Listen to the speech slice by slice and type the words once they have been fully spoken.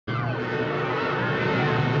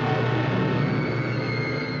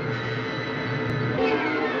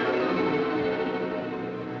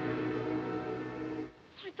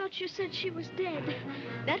thought you said she was dead.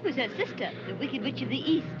 That was her sister, the Wicked Witch of the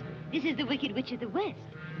East. This is the Wicked Witch of the West.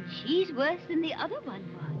 She's worse than the other one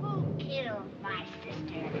was. Who killed my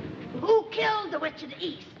sister? Who killed the Witch of the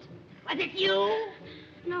East? Was it you?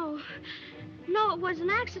 No, it was an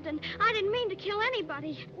accident. I didn't mean to kill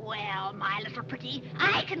anybody. Well, my little pretty,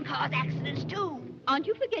 I can cause accidents too. Aren't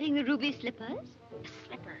you forgetting the ruby slippers? The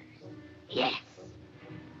slippers. Yes,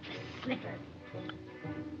 the slippers.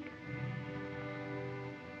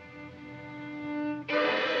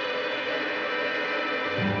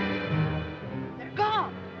 They're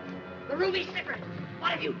gone. The ruby slippers.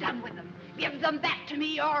 What have you done with them? Give them back to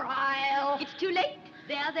me or I'll... It's too late.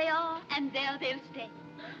 There they are, and there they'll stay.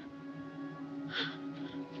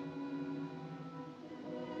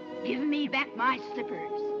 Give me back my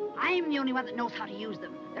slippers. I'm the only one that knows how to use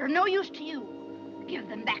them. They're no use to you. Give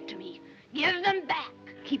them back to me. Give them back.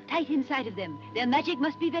 Keep tight inside of them. Their magic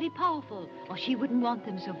must be very powerful, or she wouldn't want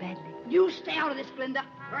them so badly. You stay out of this, Glinda,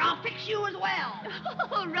 or I'll fix you as well.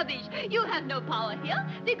 Oh, rubbish. You have no power here.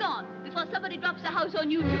 Be gone before somebody drops a house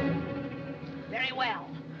on you, too. Very well.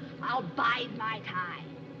 I'll bide my time.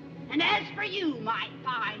 And as for you, my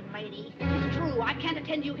fine lady, it's true, I can't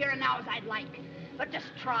attend you here and now as I'd like. But just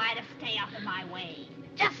try to stay out of my way.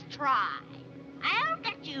 Just try. I'll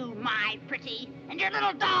get you, my pretty, and your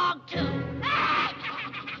little dog, too.